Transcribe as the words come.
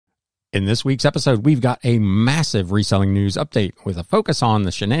In this week's episode, we've got a massive reselling news update with a focus on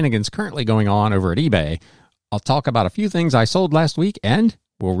the shenanigans currently going on over at eBay. I'll talk about a few things I sold last week, and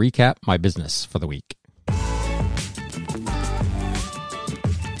we'll recap my business for the week.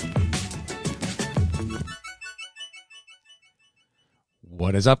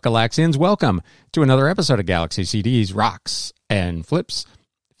 What is up, Galaxians? Welcome to another episode of Galaxy CDs, Rocks, and Flips.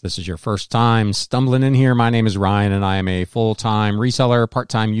 If this is your first time stumbling in here, my name is Ryan, and I am a full-time reseller,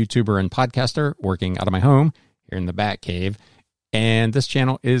 part-time YouTuber, and podcaster working out of my home here in the Batcave. And this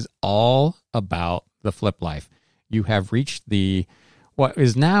channel is all about the flip life. You have reached what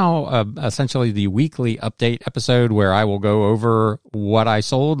is now essentially the weekly update episode where I will go over what I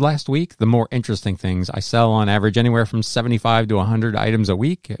sold last week, the more interesting things. I sell on average anywhere from 75 to 100 items a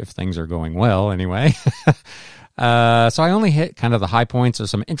week, if things are going well anyway. So I only hit kind of the high points or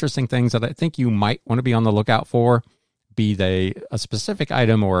some interesting things that I think you might want to be on the lookout for, be they a specific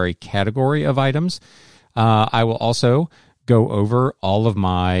item or a category of items. I will also go over all of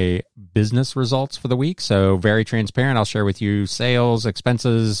my business results for the week. So very transparent. I'll share with you sales,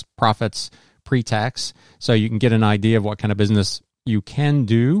 expenses, profits, pre-tax, so you can get an idea of what kind of business you can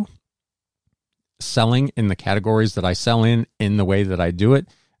do selling in the categories that I sell in the way that I do it.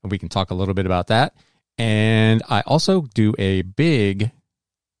 And we can talk a little bit about that. And I also do a big,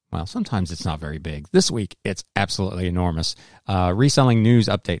 well, sometimes it's not very big. This week, it's absolutely enormous. Reselling news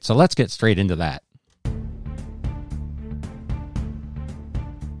update. So let's get straight into that.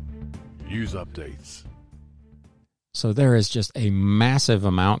 News updates. So there is just a massive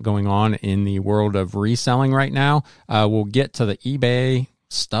amount going on in the world of reselling right now. We'll get to the eBay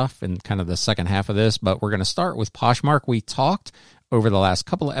stuff in kind of the second half of this, but we're going to start with Poshmark. We talked over the last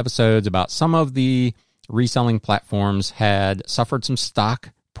couple of episodes about some of the reselling platforms had suffered some stock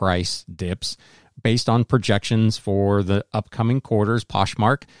price dips based on projections for the upcoming quarters.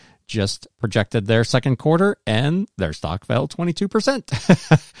 Poshmark just projected their second quarter and their stock fell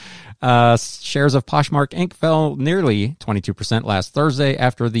 22%. Shares of Poshmark Inc. fell nearly 22% last Thursday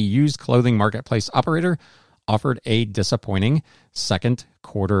after the used clothing marketplace operator offered a disappointing second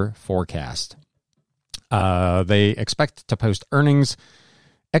quarter forecast. They expect to post earnings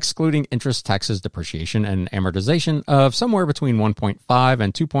excluding interest, taxes, depreciation, and amortization of somewhere between 1.5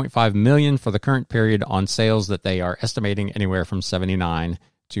 and 2.5 million for the current period on sales that they are estimating anywhere from 79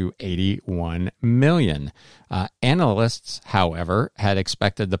 to 81 million. Analysts, however, had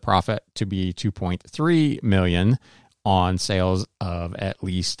expected the profit to be 2.3 million on sales of at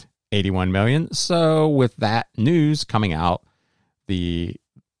least 81 million. So with that news coming out, the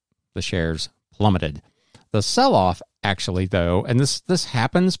shares plummeted. The sell-off actually, though, and this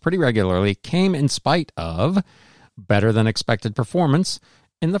happens pretty regularly, came in spite of better than expected performance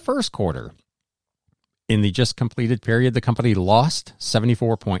in the first quarter. In the just completed period, the company lost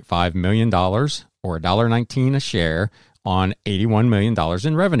 $74.5 million, or $1.19 a share, on $81 million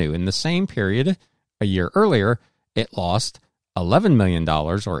in revenue. In the same period, a year earlier, it lost $11 million,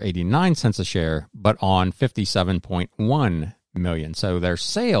 or 89 cents a share, but on $57.1 million. So their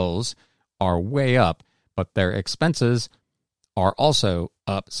sales are way up, but their expenses are also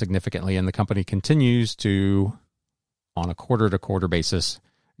up significantly, and the company continues to, on a quarter-to-quarter basis,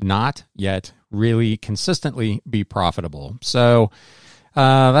 not yet really consistently be profitable. So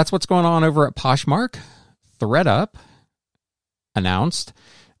that's what's going on over at Poshmark. ThredUp announced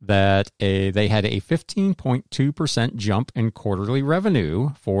that they had a 15.2% jump in quarterly revenue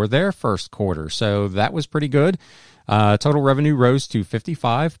for their first quarter. So that was pretty good. Total revenue rose to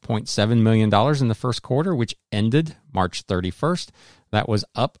 $55.7 million in the first quarter, which ended March 31st. That was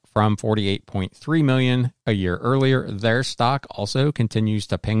up from $48.3 million a year earlier. Their stock also continues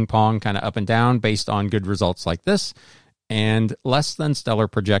to ping pong kind of up and down based on good results like this and less than stellar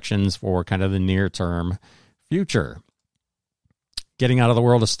projections for kind of the near-term future. Getting out of the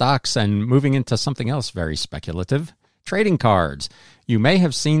world of stocks and moving into something else very speculative, trading cards. You may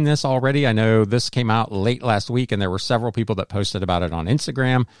have seen this already. I know this came out late last week, and there were several people that posted about it on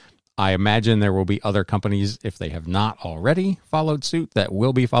Instagram. I imagine there will be other companies, if they have not already followed suit, that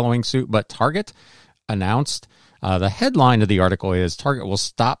will be following suit. But Target announced, the headline of the article is, Target will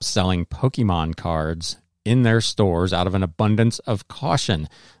stop selling Pokemon cards in their stores out of an abundance of caution.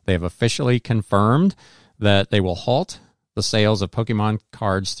 They have officially confirmed that they will halt the sales of Pokemon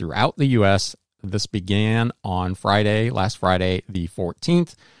cards throughout the U.S. This began on last Friday, the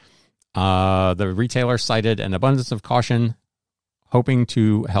 14th. The retailer cited an abundance of caution, hoping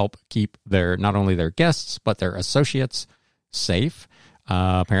to help keep not only their guests, but their associates safe.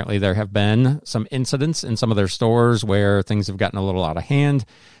 Apparently, there have been some incidents in some of their stores where things have gotten a little out of hand.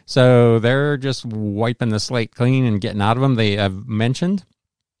 So they're just wiping the slate clean and getting out of them. They have mentioned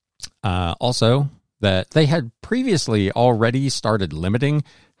Also, that they had previously already started limiting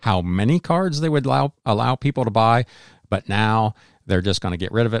how many cards they would allow people to buy, but now they're just going to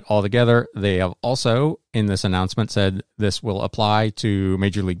get rid of it altogether. They have also, in this announcement, said this will apply to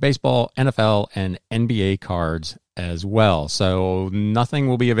Major League Baseball, NFL, and NBA cards as well. So nothing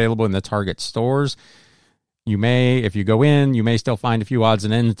will be available in the Target stores. You may, if you go in, you may still find a few odds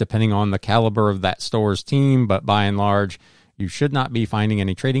and ends depending on the caliber of that store's team, but by and large, you should not be finding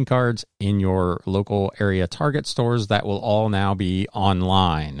any trading cards in your local area Target stores. That will all now be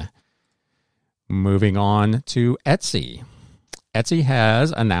online. Moving on to Etsy. Etsy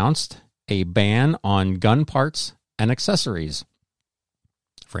has announced a ban on gun parts and accessories.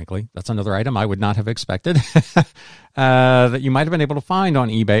 Frankly, that's another item I would not have expected that you might have been able to find on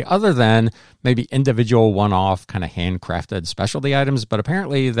eBay, other than maybe individual one-off kind of handcrafted specialty items. But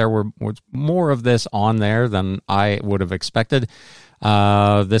apparently there was more of this on there than I would have expected.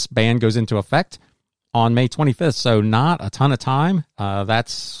 This ban goes into effect on May 25th, so not a ton of time.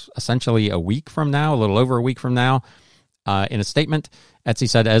 That's essentially a week from now, a little over a week from now. In a statement, Etsy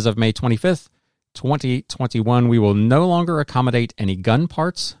said, as of May 25th, 2021, we will no longer accommodate any gun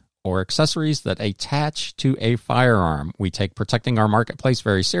parts or accessories that attach to a firearm. We take protecting our marketplace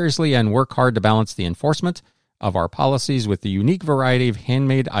very seriously and work hard to balance the enforcement of our policies with the unique variety of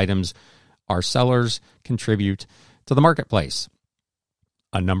handmade items our sellers contribute to the marketplace.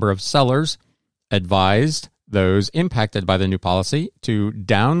 A number of sellers advised those impacted by the new policy to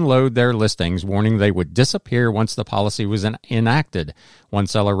download their listings, warning they would disappear once the policy was enacted. One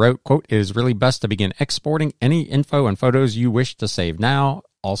seller wrote, quote, "It is really best to begin exporting any info and photos you wish to save now.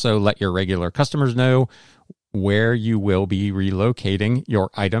 Also, let your regular customers know where you will be relocating your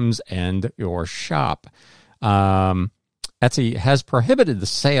items and your shop." Etsy has prohibited the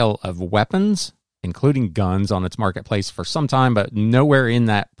sale of weapons, including guns, on its marketplace for some time, but nowhere in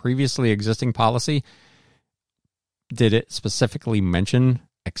that previously existing policy did it specifically mention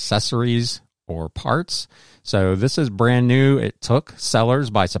accessories or parts. So this is brand new. It took sellers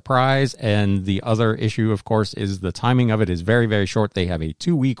by surprise. And the other issue, of course, is the timing of it is very, very short. They have a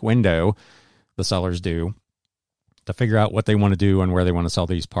 2-week window, the sellers do, to figure out what they want to do and where they want to sell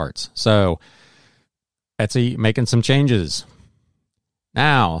these parts. So Etsy making some changes.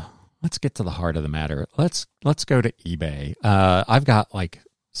 Now, let's get to the heart of the matter. Let's go to eBay. I've got like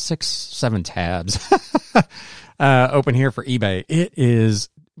 6-7 tabs open here for eBay. It is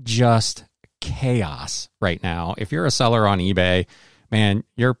just chaos right now. If you're a seller on eBay, man,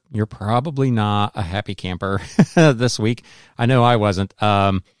 you're probably not a happy camper this week. I know I wasn't.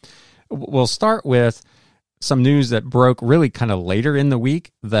 We'll start with some news that broke really kind of later in the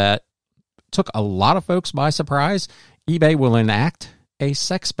week that took a lot of folks by surprise. eBay will enact a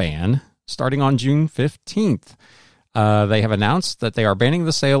sex ban starting on June 15th. They have announced that they are banning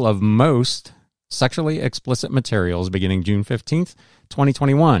the sale of most sexually explicit materials beginning June 15th,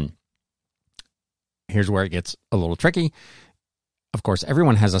 2021. Here's where it gets a little tricky. Of course,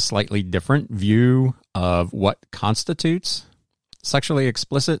 everyone has a slightly different view of what constitutes sexually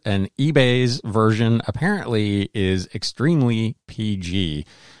explicit, and eBay's version apparently is extremely PG.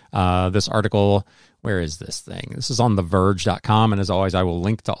 This article, where is this thing? This is on TheVerge.com, and as always, I will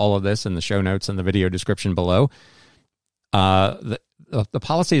link to all of this in the show notes and the video description below. The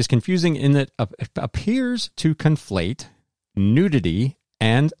policy is confusing in that it appears to conflate nudity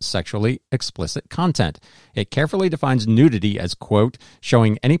and sexually explicit content. It carefully defines nudity as, quote,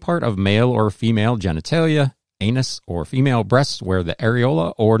 showing any part of male or female genitalia, anus, or female breasts where the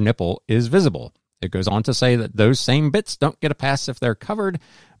areola or nipple is visible. It goes on to say that those same bits don't get a pass if they're covered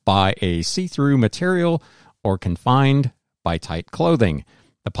by a see-through material or confined by tight clothing.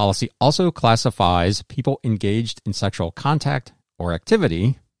 The policy also classifies people engaged in sexual contact or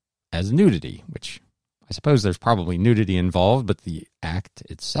activity as nudity, which I suppose there's probably nudity involved, but the act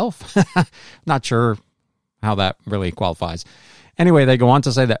itself, not sure how that really qualifies. Anyway, they go on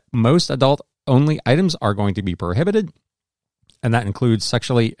to say that most adult-only items are going to be prohibited, and that includes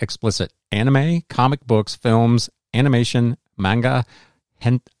sexually explicit anime, comic books, films, animation, manga,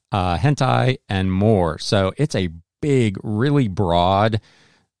 hentai, and more. So it's a big, really broad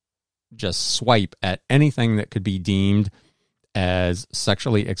just swipe at anything that could be deemed as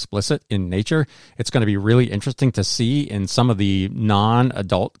sexually explicit in nature. It's going to be really interesting to see in some of the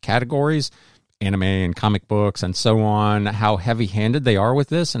non-adult categories, anime and comic books and so on, how heavy-handed they are with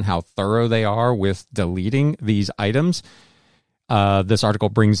this and how thorough they are with deleting these items. This article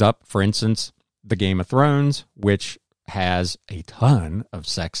brings up, for instance, the Game of Thrones, which has a ton of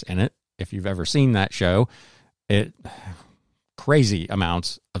sex in it. If you've ever seen that show, crazy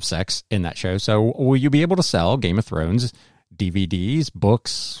amounts of sex in that show. So will you be able to sell Game of Thrones DVDs,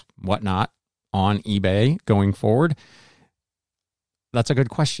 books, whatnot on eBay going forward? That's a good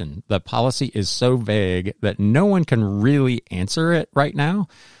question. The policy is so vague that no one can really answer it right now.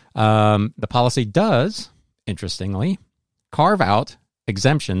 The policy does, interestingly, carve out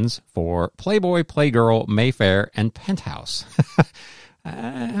exemptions for Playboy, Playgirl, Mayfair, and Penthouse.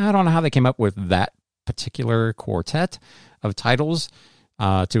 I don't know how they came up with that particular quartet of titles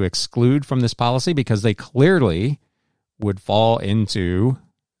to exclude from this policy, because they clearly would fall into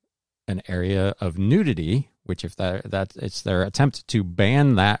an area of nudity, which if that it's their attempt to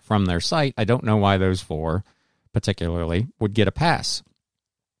ban that from their site, I don't know why those four particularly would get a pass.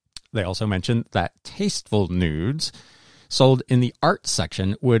 They also mentioned that tasteful nudes sold in the art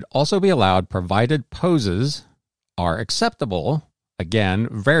section would also be allowed, provided poses are acceptable. Again,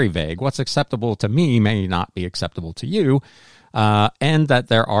 very vague. What's acceptable to me may not be acceptable to you, and that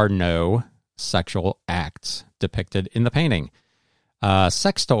there are no sexual acts depicted in the painting.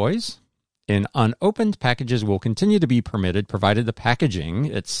 Sex toys in unopened packages will continue to be permitted, provided the packaging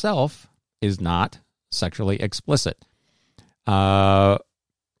itself is not sexually explicit.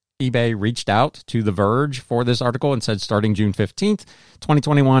 eBay reached out to The Verge for this article and said, starting June 15th,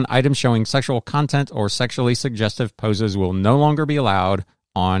 2021, items showing sexual content or sexually suggestive poses will no longer be allowed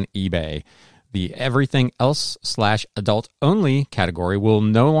on eBay. The everything else / adult only category will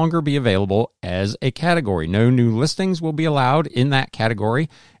no longer be available as a category. No new listings will be allowed in that category,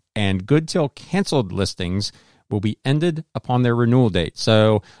 and good till canceled listings will be ended upon their renewal date.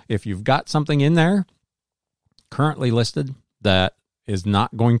 So if you've got something in there currently listed that is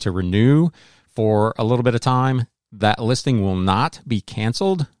not going to renew for a little bit of time, that listing will not be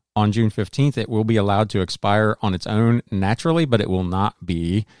canceled on June 15th. It will be allowed to expire on its own naturally, but it will not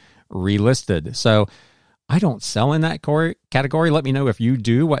be relisted. So I don't sell in that category. Let me know if you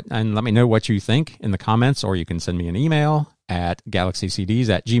do, and let me know what you think in the comments, or you can send me an email at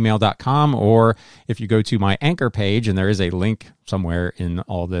galaxycds@gmail.com, or if you go to my Anchor page, and there is a link somewhere in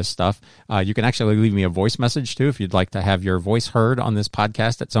all this stuff, you can actually leave me a voice message too if you'd like to have your voice heard on this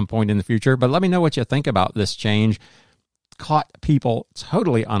podcast at some point in the future. But let me know what you think about this change. Caught people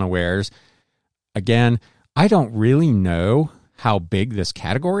totally unawares. Again, I don't really know how big this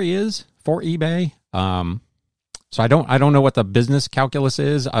category is for eBay. So I don't know what the business calculus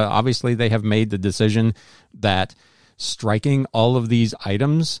is. Obviously, they have made the decision that striking all of these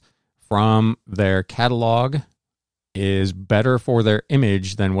items from their catalog is better for their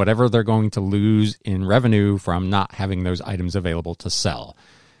image than whatever they're going to lose in revenue from not having those items available to sell.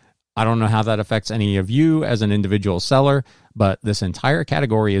 I don't know how that affects any of you as an individual seller, but this entire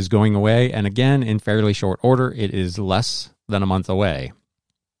category is going away. And again, in fairly short order, it is less than a month away.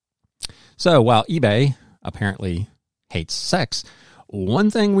 So while eBay apparently hates sex,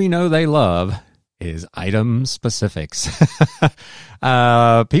 one thing we know they love is item specifics.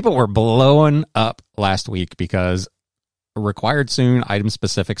 People were blowing up last week because required soon item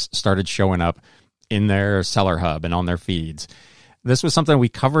specifics started showing up in their seller hub and on their feeds. This was something we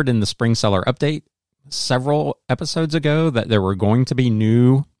covered in the spring seller update several episodes ago, that there were going to be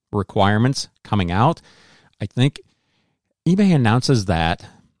new requirements coming out. I think eBay announces that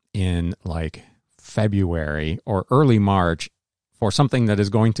in like February or early March for something that is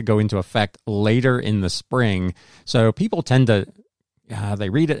going to go into effect later in the spring. So people tend to, they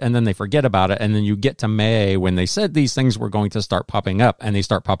read it and then they forget about it. And then you get to May when they said these things were going to start popping up, and they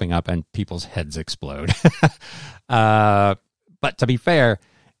start popping up and people's heads explode. But to be fair,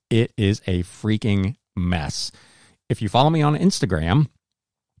 it is a freaking mess. If you follow me on Instagram,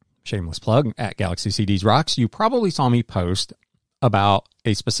 shameless plug, at Galaxy CDs Rocks, you probably saw me post about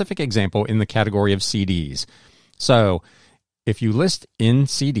a specific example in the category of CDs. So if you list in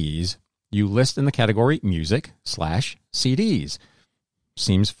CDs, you list in the category music / CDs.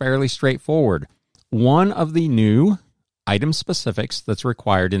 Seems fairly straightforward. One of the new item specifics that's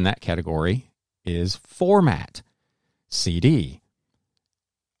required in that category is format, CD.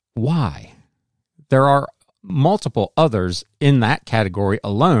 Why? There are multiple others in that category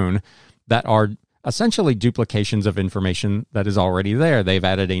alone that are essentially duplications of information that is already there. They've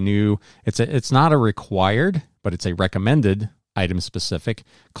added a new, it's not a required, but it's a recommended item specific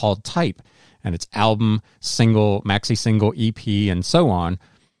called type, and it's album, single, maxi single, EP, and so on,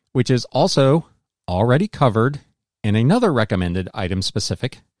 which is also already covered in another recommended item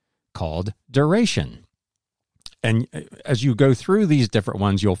specific called duration. And as you go through these different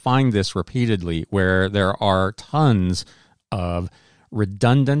ones, you'll find this repeatedly, where there are tons of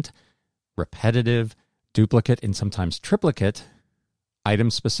redundant, repetitive, duplicate, and sometimes triplicate item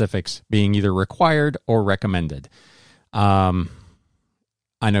specifics being either required or recommended. I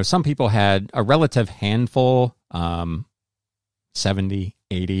know some people had a relative handful, 70,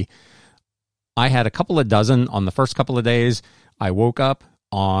 180. I had a couple of dozen on the first couple of days. I woke up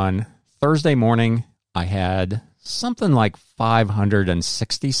on Thursday morning. I had something like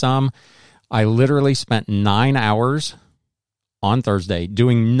 560 some. I literally spent 9 hours on Thursday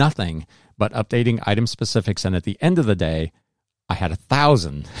doing nothing but updating item specifics. And at the end of the day, I had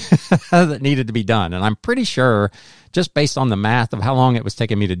 1,000 that needed to be done. And I'm pretty sure, just based on the math of how long it was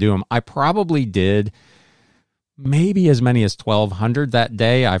taking me to do them, I probably did maybe as many as 1,200 that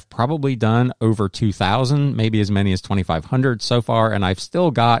day. I've probably done over 2,000, maybe as many as 2,500 so far. And I've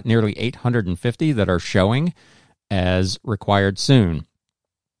still got nearly 850 that are showing as required soon.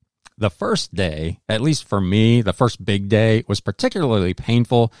 The first day, at least for me, the first big day was particularly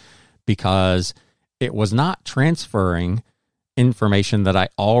painful because it was not transferring information that I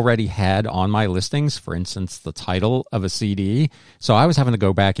already had on my listings, for instance, the title of a CD. So I was having to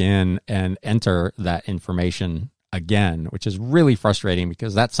go back in and enter that information again, which is really frustrating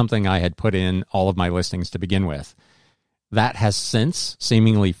because that's something I had put in all of my listings to begin with. That has since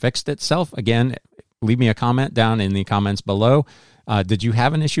seemingly fixed itself. Again, leave me a comment down in the comments below. Did you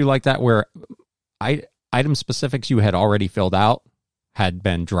have an issue like that where item specifics you had already filled out had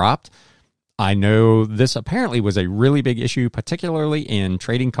been dropped? I know this apparently was a really big issue, particularly in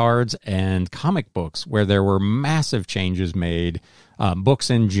trading cards and comic books, where there were massive changes made. Books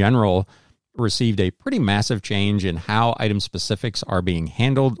in general received a pretty massive change in how item specifics are being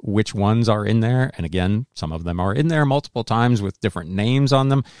handled, which ones are in there. And again, some of them are in there multiple times with different names on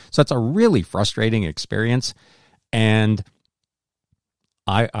them. So it's a really frustrating experience. And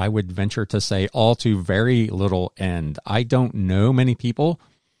I would venture to say all to very little end. I don't know many people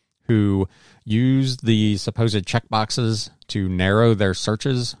who use the supposed checkboxes to narrow their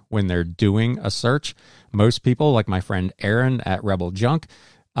searches when they're doing a search. Most people, like my friend Erin at Rebel Junk,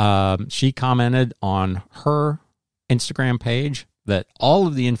 she commented on her Instagram page that all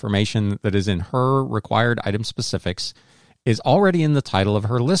of the information that is in her required item specifics is already in the title of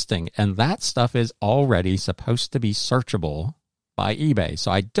her listing, and that stuff is already supposed to be searchable by eBay.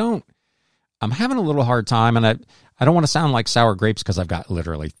 So I'm having a little hard time, and I don't want to sound like sour grapes because I've got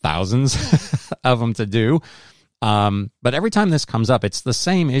literally thousands of them to do. But every time this comes up, it's the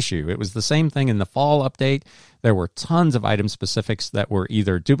same issue. It was the same thing in the fall update. There were tons of item specifics that were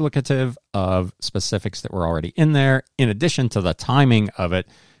either duplicative of specifics that were already in there, in addition to the timing of it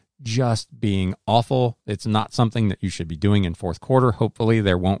just being awful. It's not something that you should be doing in fourth quarter. Hopefully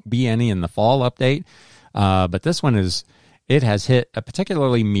there won't be any in the fall update. But this one it has hit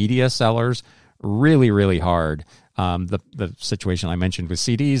particularly media sellers really, really hard. The situation I mentioned with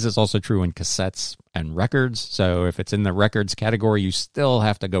CDs is also true in cassettes and records. So if it's in the records category, you still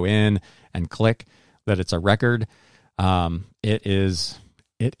have to go in and click that it's a record. It is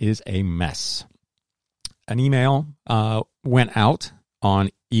a mess. An email went out on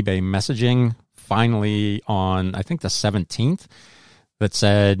eBay messaging finally on, I think, the 17th that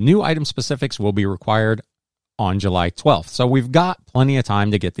said new item specifics will be required on July 12th. So we've got plenty of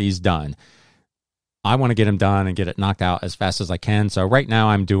time to get these done. I want to get them done and get it knocked out as fast as I can. So right now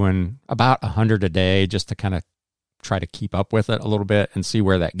I'm doing about 100 a day just to kind of try to keep up with it a little bit and see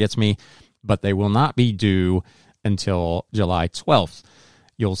where that gets me. But they will not be due until July 12th.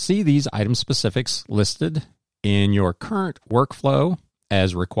 You'll see these item specifics listed in your current workflow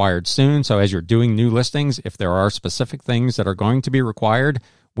as required soon. So as you're doing new listings, if there are specific things that are going to be required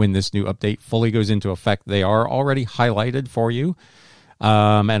when this new update fully goes into effect, they are already highlighted for you.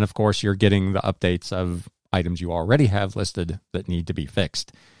 And of course, you're getting the updates of items you already have listed that need to be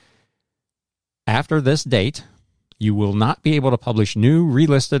fixed. After this date, you will not be able to publish new,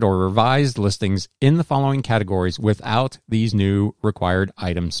 relisted, or revised listings in the following categories without these new required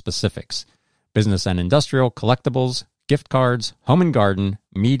item specifics: business and industrial, collectibles, gift cards, home and garden,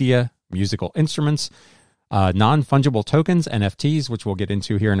 media, musical instruments, non-fungible tokens, NFTs, which we'll get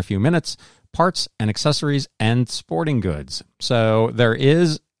into here in a few minutes, parts and accessories, and sporting goods. So there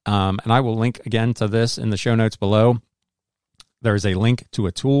is, and I will link again to this in the show notes below, there's a link to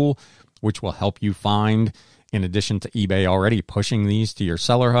a tool which will help you find, in addition to eBay already pushing these to your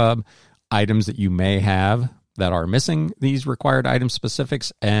seller hub, items that you may have that are missing these required item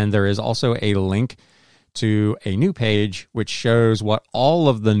specifics. And there is also a link to a new page which shows what all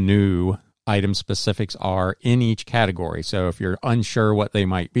of the new item specifics are in each category. So if you're unsure what they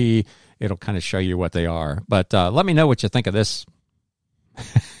might be, it'll kind of show you what they are. But let me know what you think of this.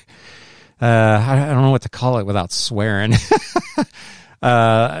 I don't know what to call it without swearing.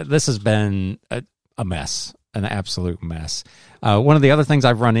 This has been a mess, an absolute mess. One of the other things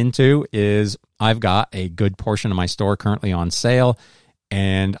I've run into is I've got a good portion of my store currently on sale,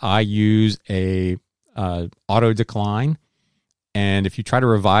 and I use a auto decline And if you try to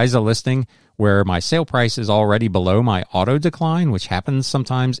revise a listing where my sale price is already below my auto decline, which happens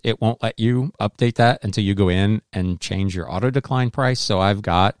sometimes, it won't let you update that until you go in and change your auto decline price. So I've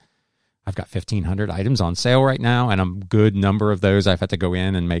got 1,500 items on sale right now, and a good number of those I've had to go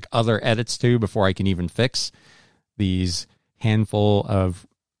in and make other edits to before I can even fix these handful of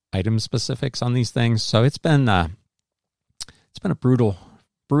item specifics on these things. So it's been a brutal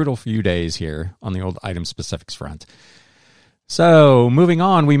few days here on the old item specifics front. So moving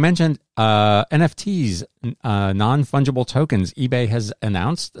on, we mentioned NFTs, non-fungible tokens. eBay has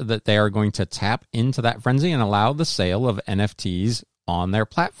announced that they are going to tap into that frenzy and allow the sale of NFTs on their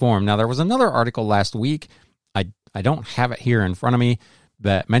platform. Now, there was another article last week, I don't have it here in front of me,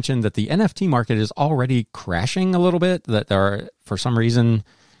 that mentioned that the NFT market is already crashing a little bit, that there are, for some reason,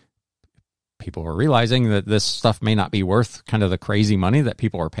 people are realizing that this stuff may not be worth kind of the crazy money that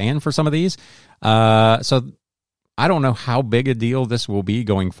people are paying for some of these. So I don't know how big a deal this will be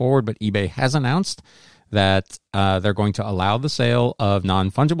going forward, but eBay has announced that they're going to allow the sale of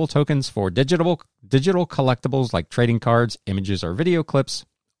non-fungible tokens for digital collectibles like trading cards, images, or video clips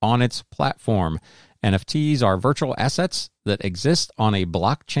on its platform. NFTs are virtual assets that exist on a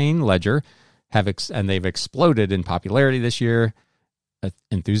blockchain ledger, and they've exploded in popularity this year.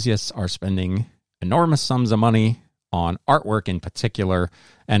 Enthusiasts are spending enormous sums of money on artwork in particular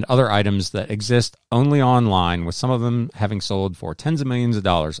and other items that exist only online, with some of them having sold for tens of millions of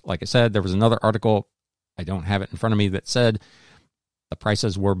dollars. Like I said, there was another article, I don't have it in front of me, that said the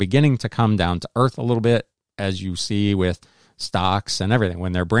prices were beginning to come down to earth a little bit, as you see with stocks and everything.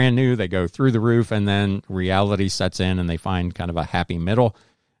 When they're brand new, they go through the roof, and then reality sets in and they find kind of a happy middle.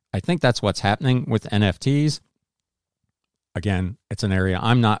 I think that's what's happening with NFTs. Again, it's an area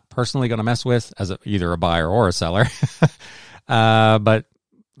I'm not personally going to mess with as either a buyer or a seller. But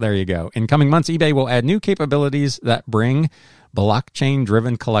there you go. In coming months, eBay will add new capabilities that bring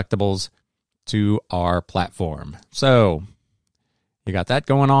blockchain-driven collectibles to our platform. So you got that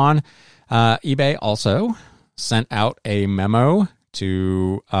going on. eBay also sent out a memo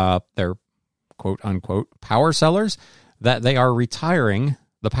to their quote-unquote power sellers that they are retiring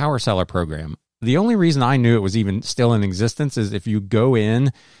the power seller program. The only reason I knew it was even still in existence is if you go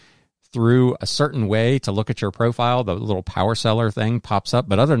in through a certain way to look at your profile, the little power seller thing pops up.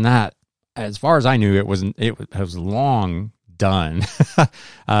 But other than that, as far as I knew, it was long done.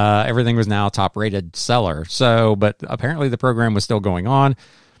 Everything was now top rated seller. So, but apparently the program was still going on.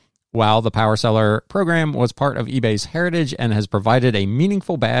 While the power seller program was part of eBay's heritage and has provided a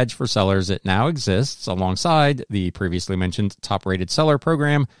meaningful badge for sellers, it now exists alongside the previously mentioned top rated seller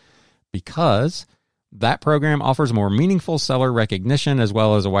program, because that program offers more meaningful seller recognition as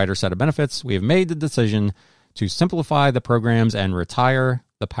well as a wider set of benefits. We have made the decision to simplify the programs and retire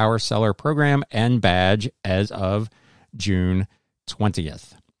the power seller program and badge as of June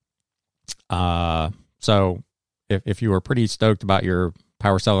 20th. So if you were pretty stoked about your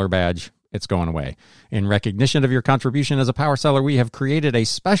power seller badge, it's going away. In recognition of your contribution as a power seller, we have created a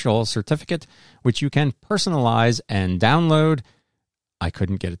special certificate which you can personalize and download. I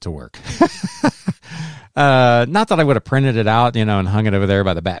couldn't get it to work. Not that I would have printed it out, and hung it over there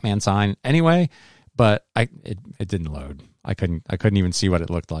by the Batman sign anyway, but it didn't load. I couldn't even see what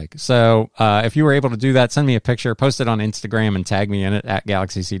it looked like. So if you were able to do that, send me a picture, post it on Instagram, and tag me in it at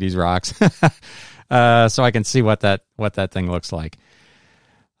Galaxy CDs Rocks, so I can see what that thing looks like.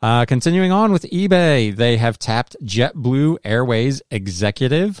 Continuing on with eBay, they have tapped JetBlue Airways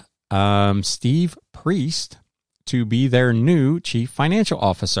executive Steve Priest to be their new chief financial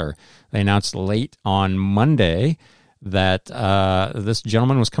officer. They announced late on Monday that this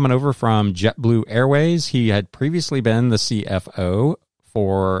gentleman was coming over from JetBlue Airways. He had previously been the CFO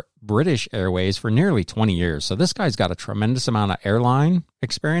for British Airways for nearly 20 years. So this guy's got a tremendous amount of airline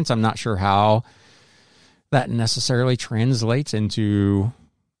experience. I'm not sure how that necessarily translates into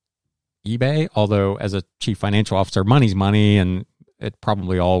eBay, although as a chief financial officer, money's money, and it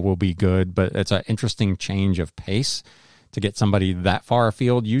probably all will be good, but it's an interesting change of pace to get somebody that far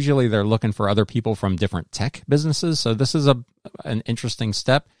afield. Usually they're looking for other people from different tech businesses, so this is an interesting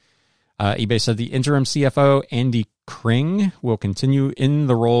step. eBay said the interim CFO, Andy Kring, will continue in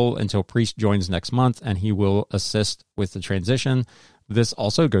the role until Priest joins next month, and he will assist with the transition. This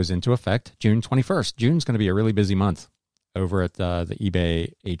also goes into effect June 21st. June's going to be a really busy month over at the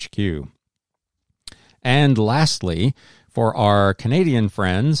eBay HQ. And lastly, for our Canadian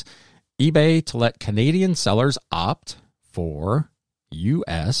friends, eBay to let Canadian sellers opt for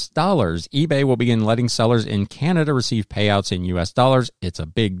U.S. dollars. eBay will begin letting sellers in Canada receive payouts in U.S. dollars. It's a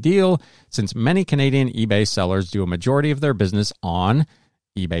big deal since many Canadian eBay sellers do a majority of their business on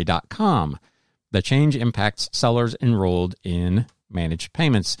eBay.com. The change impacts sellers enrolled in managed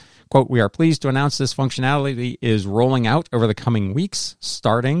payments. Quote, we are pleased to announce this functionality is rolling out over the coming weeks,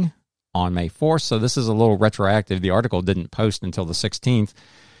 starting on May 4th. So this is a little retroactive. The article didn't post until the 16th.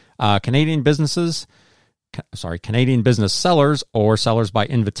 Canadian business sellers or sellers by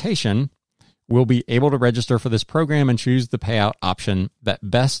invitation will be able to register for this program and choose the payout option that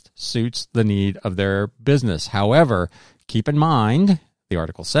best suits the need of their business. However, keep in mind, the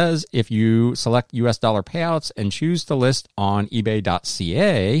article says, if you select US dollar payouts and choose to list on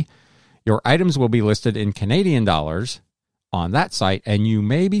ebay.ca, your items will be listed in Canadian dollars on that site, and you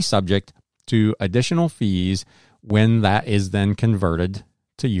may be subject to additional fees when that is then converted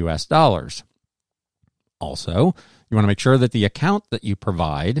to US dollars. Also, you want to make sure that the account that you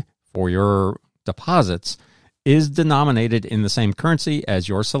provide for your deposits is denominated in the same currency as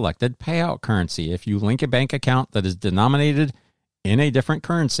your selected payout currency. If you link a bank account that is denominated in a different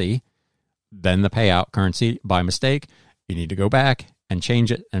currency than the payout currency by mistake, you need to go back and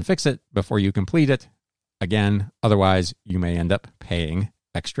change it and fix it before you complete it. Again, otherwise you may end up paying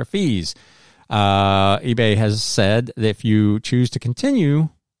extra fees. eBay has said that if you choose to continue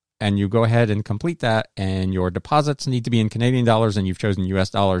and you go ahead and complete that and your deposits need to be in Canadian dollars and you've chosen US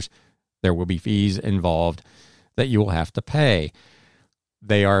dollars, there will be fees involved that you will have to pay.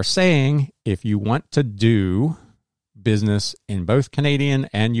 They are saying if you want to do business in both Canadian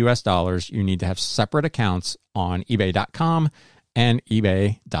and US dollars, you need to have separate accounts on ebay.com and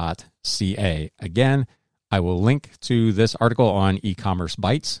ebay.ca. Again, I will link to this article on e-commerce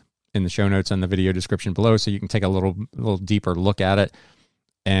bites in the show notes and the video description below so you can take a little deeper look at it.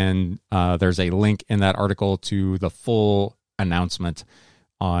 And there's a link in that article to the full announcement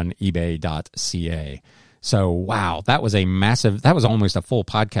on ebay.ca. So, wow, that was almost a full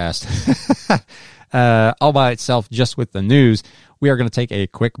podcast all by itself just with the news. We are going to take a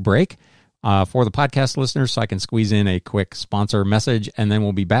quick break for the podcast listeners so I can squeeze in a quick sponsor message, and then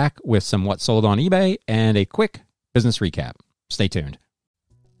we'll be back with some What Sold on eBay and a quick business recap. Stay tuned.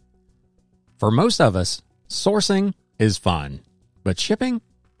 For most of us, sourcing is fun, but shipping,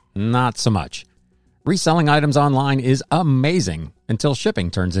 not so much. Reselling items online is amazing until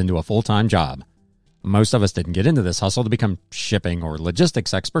shipping turns into a full-time job. Most of us didn't get into this hustle to become shipping or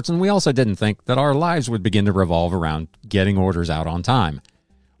logistics experts, and we also didn't think that our lives would begin to revolve around getting orders out on time.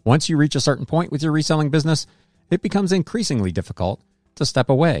 Once you reach a certain point with your reselling business, it becomes increasingly difficult to step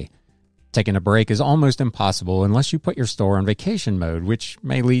away. Taking a break is almost impossible unless you put your store on vacation mode, which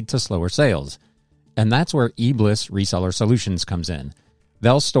may lead to slower sales. And that's where eBliss Reseller Solutions comes in.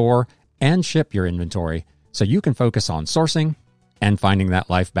 They'll store and ship your inventory so you can focus on sourcing and finding that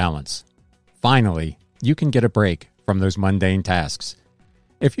life balance. Finally, you can get a break from those mundane tasks.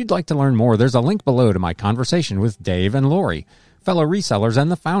 If you'd like to learn more, there's a link below to my conversation with Dave and Lori, fellow resellers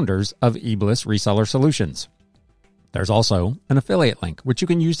and the founders of eBliss Reseller Solutions. There's also an affiliate link, which you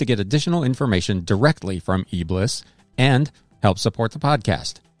can use to get additional information directly from eBliss and help support the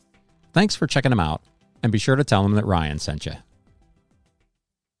podcast. Thanks for checking them out, and be sure to tell them that Ryan sent you.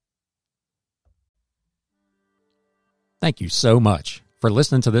 Thank you so much for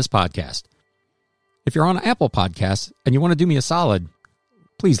listening to this podcast. If you're on Apple Podcasts and you want to do me a solid,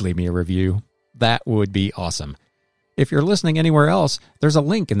 please leave me a review. That would be awesome. If you're listening anywhere else, there's a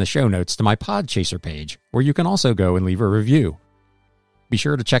link in the show notes to my Podchaser page where you can also go and leave a review. Be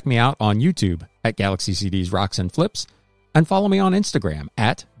sure to check me out on YouTube at Galaxy CDs Rocks and Flips and follow me on Instagram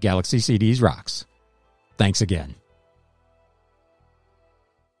at Galaxy CDs Rocks. Thanks again.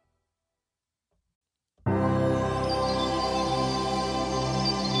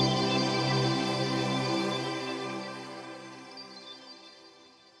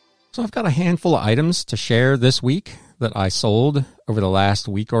 So I've got a handful of items to share this week that I sold over the last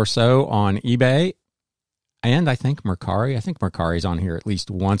week or so on eBay. And I think Mercari. I think Mercari's on here at least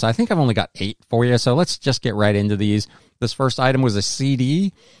once. I think I've only got 8 for you, so let's just get right into these. This first item was a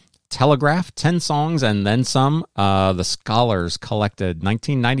CD, Telegraph, 10 songs and then some. The Scholars collected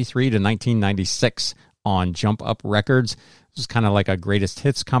 1993 to 1996 on Jump Up Records. This is kind of like a greatest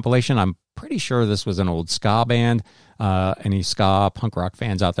hits compilation. I'm pretty sure this was an old ska band. Any ska punk rock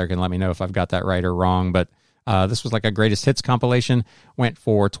fans out there can let me know if I've got that right or wrong. But this was like a greatest hits compilation. Went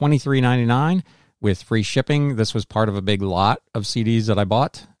for $23.99 with free shipping. This was part of a big lot of CDs that I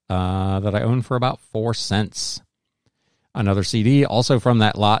bought that I owned for about 4 cents. Another CD, also from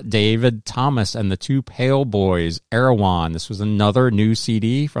that lot, David Thomas and the Two Pale Boys, Erewhon. This was another new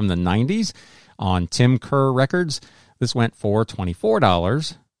CD from the 90s on Tim Kerr Records. This went for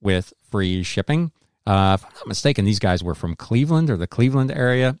 $24 with free shipping. If I'm not mistaken, these guys were from Cleveland or the Cleveland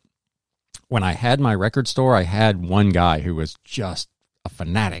area. When I had my record store, I had one guy who was just a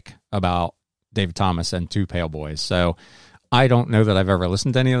fanatic about David Thomas and Two Pale Boys. So I don't know that I've ever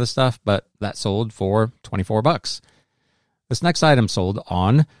listened to any of the stuff, but that sold for $24. This next item sold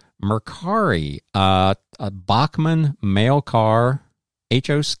on Mercari, a Bachmann mail car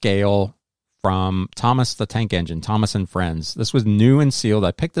HO scale from Thomas the Tank Engine, Thomas and Friends. This was new and sealed.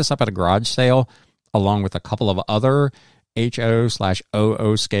 I picked this up at a garage sale along with a couple of other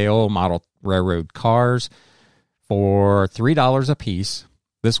HO/OO scale model railroad cars for $3 a piece.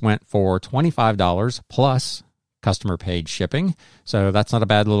 This went for $25 plus customer paid shipping. So that's not a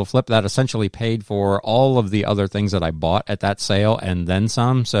bad little flip. That essentially paid for all of the other things that I bought at that sale and then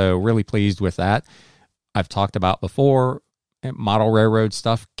some. So really pleased with that. I've talked about before, model railroad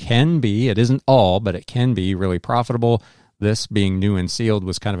stuff can be, it isn't all, but it can be really profitable. This being new and sealed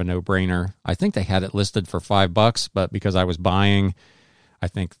was kind of a no-brainer. I think they had it listed for $5, but because I was buying, I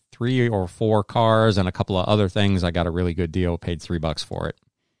think 3 or 4 cars and a couple of other things, I got a really good deal, paid $3 for it.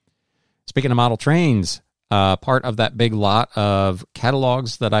 Speaking of model trains, part of that big lot of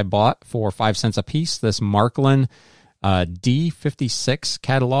catalogs that I bought for 5 cents a piece, this Marklin D56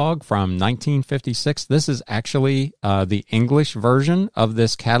 catalog from 1956. This is actually the English version of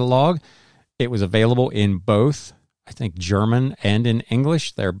this catalog. It was available in both, I think, German and in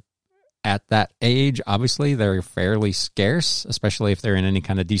English. They're at that age, obviously, they're fairly scarce, especially if they're in any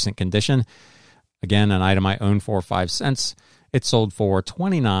kind of decent condition. Again, an item I own for 5 cents. It sold for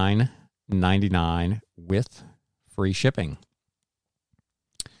 $29.99 with free shipping.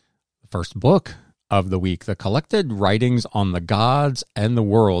 The first book of the week, The Collected Writings on the Gods and the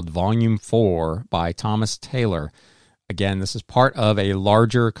World, Volume 4 by Thomas Taylor. Again, this is part of a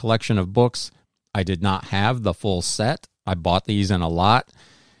larger collection of books. I did not have the full set. I bought these in a lot.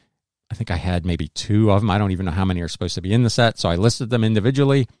 I think I had maybe 2 of them. I don't even know how many are supposed to be in the set, so I listed them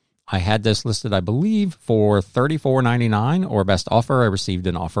individually. I had this listed, I believe, for $34.99 or best offer. I received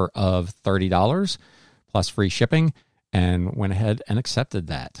an offer of $30 plus free shipping and went ahead and accepted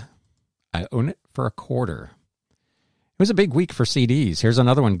that. I own it for $0.25. It was a big week for CDs. Here's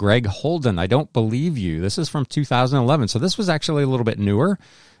another one, Greg Holden, I Don't Believe You. This is from 2011, so this was actually a little bit newer.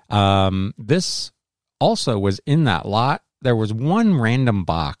 This also was in that lot. There was one random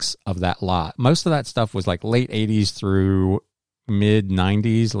box of that lot. Most of that stuff was like late 80s through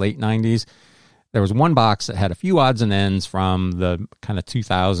mid-90s, late 90s. There was one box that had a few odds and ends from the kind of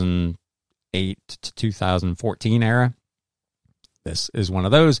 2008 to 2014 era. This is one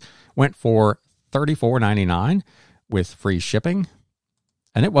of those. Went for $34.99 with free shipping.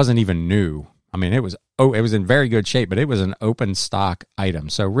 And it wasn't even new. I mean, it was in very good shape, but it was an open stock item.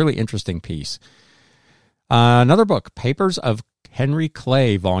 So really interesting piece. Another book, Papers of Henry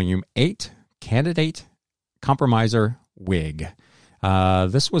Clay, Volume 8, Candidate, Compromiser, Whig.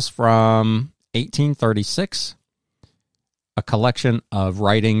 This was from 1836, a collection of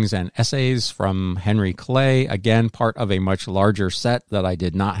writings and essays from Henry Clay. Again, part of a much larger set that I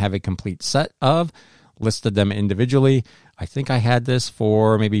did not have a complete set of. Listed them individually. I think I had this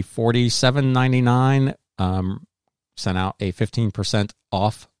for maybe $47.99. Sent out a 15%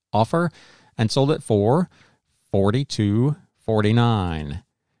 off offer and sold it for $42.49.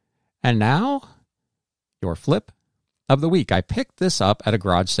 And now, your flip of the week. I picked this up at a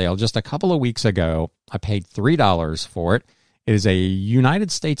garage sale just a couple of weeks ago. I paid $3 for it. It is a United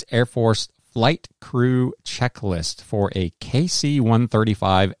States Air Force flight crew checklist for a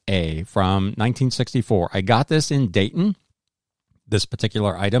KC-135A from 1964. I got this in Dayton. This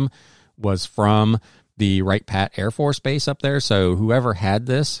particular item was from the Wright-Patt Air Force Base up there. So whoever had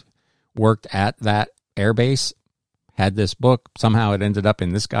this worked at that air base, had this book. Somehow it ended up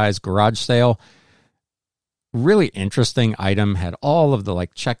in this guy's garage sale. Really interesting item. Had all of the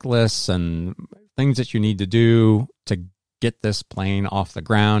like checklists and things that you need to do to get this plane off the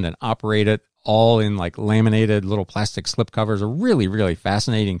ground and operate it, all in like laminated little plastic slip covers. A really, really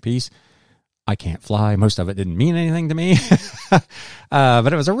fascinating piece. I can't fly. Most of it didn't mean anything to me.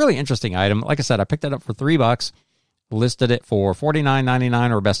 But it was a really interesting item. Like I said, I picked it up for $3, listed it for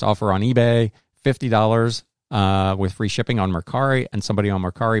 $49.99 or best offer on eBay, $50 with free shipping on Mercari, and somebody on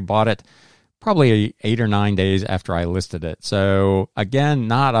Mercari bought it probably 8 or 9 days after I listed it. So again,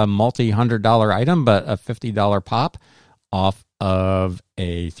 not a multi-$100 item, but a $50 pop off of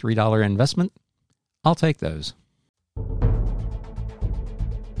a $3 investment. I'll take those.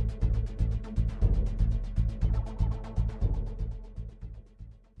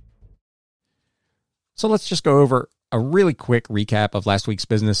 So let's just go over a really quick recap of last week's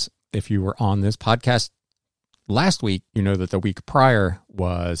business. If you were on this podcast last week, you know that the week prior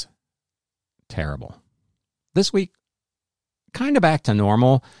was terrible. This week, kind of back to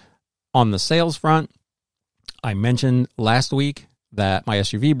normal. On the sales front, I mentioned last week that my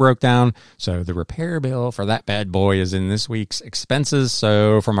SUV broke down. So the repair bill for that bad boy is in this week's expenses.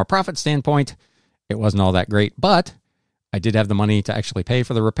 So from a profit standpoint, it wasn't all that great, but I did have the money to actually pay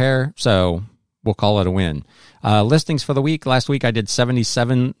for the repair. So we'll call it a win. Listings for the week. Last week, I did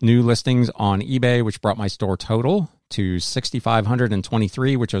 77 new listings on eBay, which brought my store total to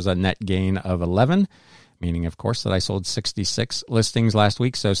 6,523, which was a net gain of 11, meaning, of course, that I sold 66 listings last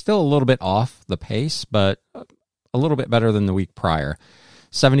week. So still a little bit off the pace, but a little bit better than the week prior.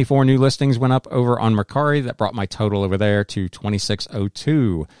 74 new listings went up over on Mercari. That brought my total over there to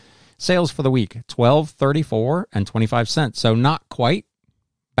 2,602. Sales for the week, $12.34 and 25 cents. So not quite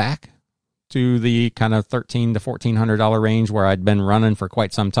back to the kind of $1,300 to $1,400 range where I'd been running for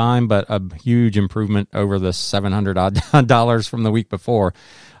quite some time, but a huge improvement over the $700 from the week before.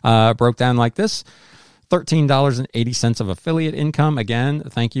 Broke down like this. $13.80 of affiliate income. Again,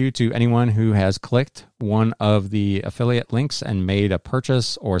 thank you to anyone who has clicked one of the affiliate links and made a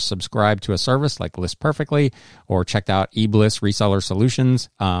purchase or subscribed to a service like List Perfectly or checked out eBliss Reseller Solutions.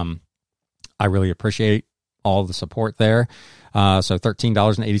 I really appreciate all the support there. So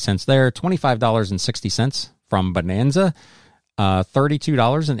 $13.80 there, $25.60 from Bonanza,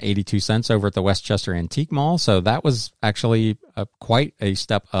 $32.82 over at the Westchester Antique Mall. So that was actually quite a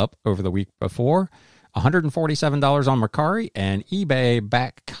step up over the week before. $147 on Mercari, and eBay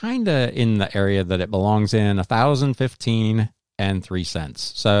back kind of in the area that it belongs in, $1,015 and 3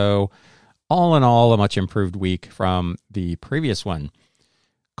 cents. So all in all, a much improved week from the previous one.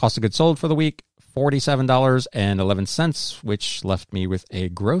 Cost of goods sold for the week, $47.11, which left me with a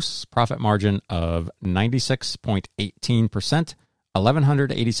gross profit margin of 96.18%,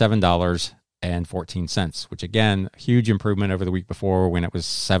 $1,187.14, which again, huge improvement over the week before when it was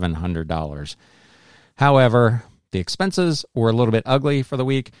 $700. However, the expenses were a little bit ugly for the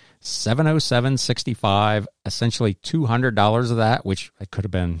week. $707.65, essentially $200 of that, which it could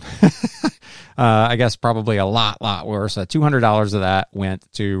have been, I guess, probably a lot worse. $200 of that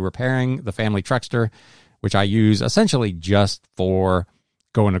went to repairing the family truckster, which I use essentially just for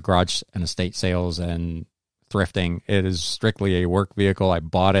going to garage and estate sales and thrifting. It is strictly a work vehicle. I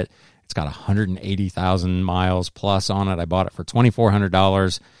bought it. It's got 180,000 miles plus on it. I bought it for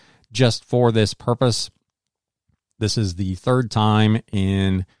 $2,400. Just for this purpose. This is the third time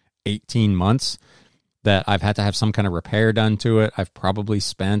in 18 months that I've had to have some kind of repair done to it. I've probably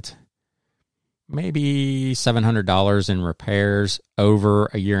spent maybe $700 in repairs over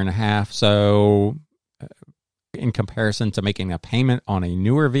a year and a half. So in comparison to making a payment on a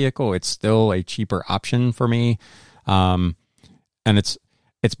newer vehicle, it's still a cheaper option for me. And it's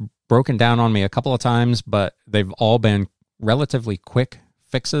broken down on me a couple of times, but they've all been relatively quick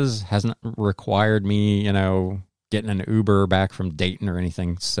fixes. Hasn't required me, getting an Uber back from Dayton or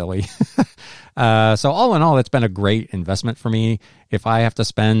anything silly. So all in all, it's been a great investment for me. If I have to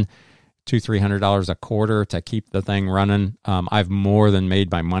spend $200-300 a quarter to keep the thing running, I've more than made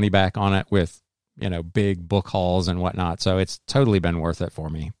my money back on it with, big book hauls and whatnot. So it's totally been worth it for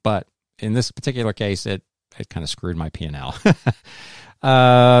me. But in this particular case, it kind of screwed my P&L.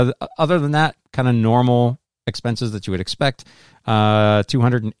 Other than that, kind of normal expenses that you would expect.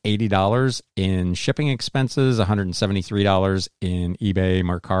 $280 in shipping expenses, $173 in eBay,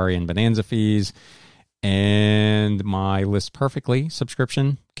 Mercari, and Bonanza fees. And my List Perfectly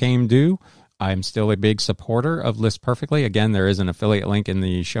subscription came due. I'm still a big supporter of List Perfectly. Again, there is an affiliate link in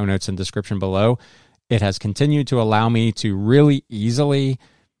the show notes and description below. It has continued to allow me to really easily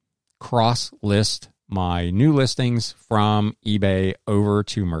cross-list my new listings from eBay over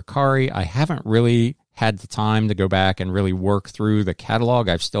to Mercari. I haven't really had the time to go back and really work through the catalog.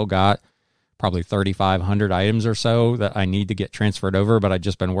 I've still got probably 3,500 items or so that I need to get transferred over, but I've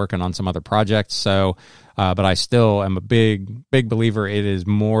just been working on some other projects. So, but I still am a big believer. It is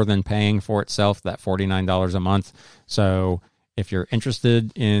more than paying for itself, that $49 a month. So if you're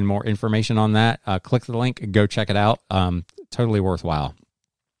interested in more information on that, click the link and go check it out. Totally worthwhile.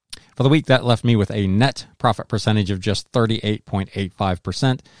 For the week, that left me with a net profit percentage of just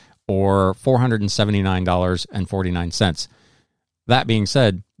 38.85%. or $479.49. That being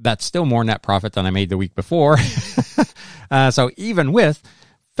said, that's still more net profit than I made the week before. So even with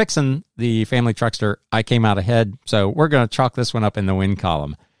fixing the family truckster, I came out ahead. So we're going to chalk this one up in the win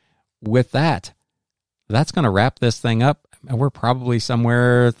column. With that, that's going to wrap this thing up. We're probably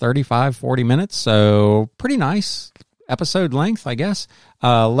somewhere 35-40 minutes. So pretty nice episode length, I guess.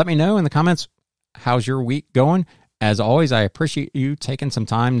 Let me know in the comments, how's your week going? As always, I appreciate you taking some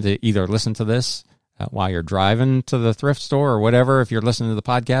time to either listen to this while you're driving to the thrift store or whatever, if you're listening to the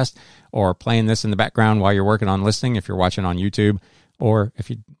podcast, or playing this in the background while you're working on listing, if you're watching on YouTube, or if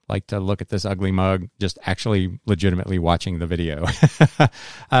you'd like to look at this ugly mug, just actually legitimately watching the video.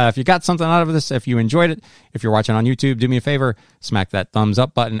 If you got something out of this, if you enjoyed it, if you're watching on YouTube, do me a favor, smack that thumbs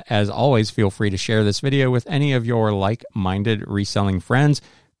up button. As always, feel free to share this video with any of your like-minded reselling friends.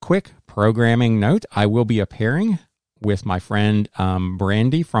 Quick programming note, I will be appearing with my friend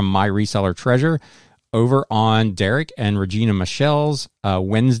Brandy from My Reseller Treasure over on Derek and Regina Michelle's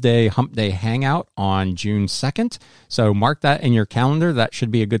Wednesday Hump Day Hangout on June 2nd. So mark that in your calendar. That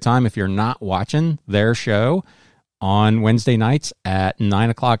should be a good time if you're not watching their show on Wednesday nights at 9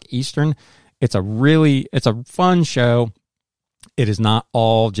 o'clock Eastern. It's a fun show. It is not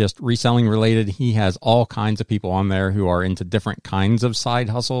all just reselling related. He has all kinds of people on there who are into different kinds of side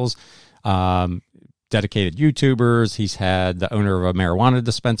hustles. Dedicated YouTubers. He's had the owner of a marijuana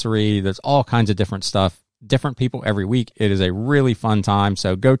dispensary. There's all kinds of different stuff, different people every week. It is a really fun time.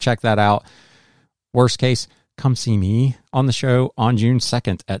 So go check that out. Worst case, come see me on the show on June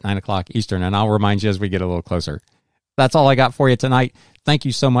 2nd at 9 o'clock Eastern, and I'll remind you as we get a little closer. That's all I got for you tonight. Thank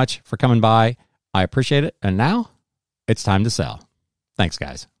you so much for coming by. I appreciate it. And now it's time to sell. Thanks,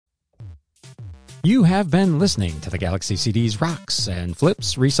 guys. You have been listening to the Galaxy CDs Rocks and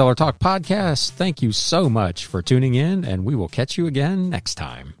Flips Reseller Talk podcast. Thank you so much for tuning in, and we will catch you again next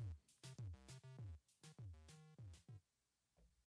time.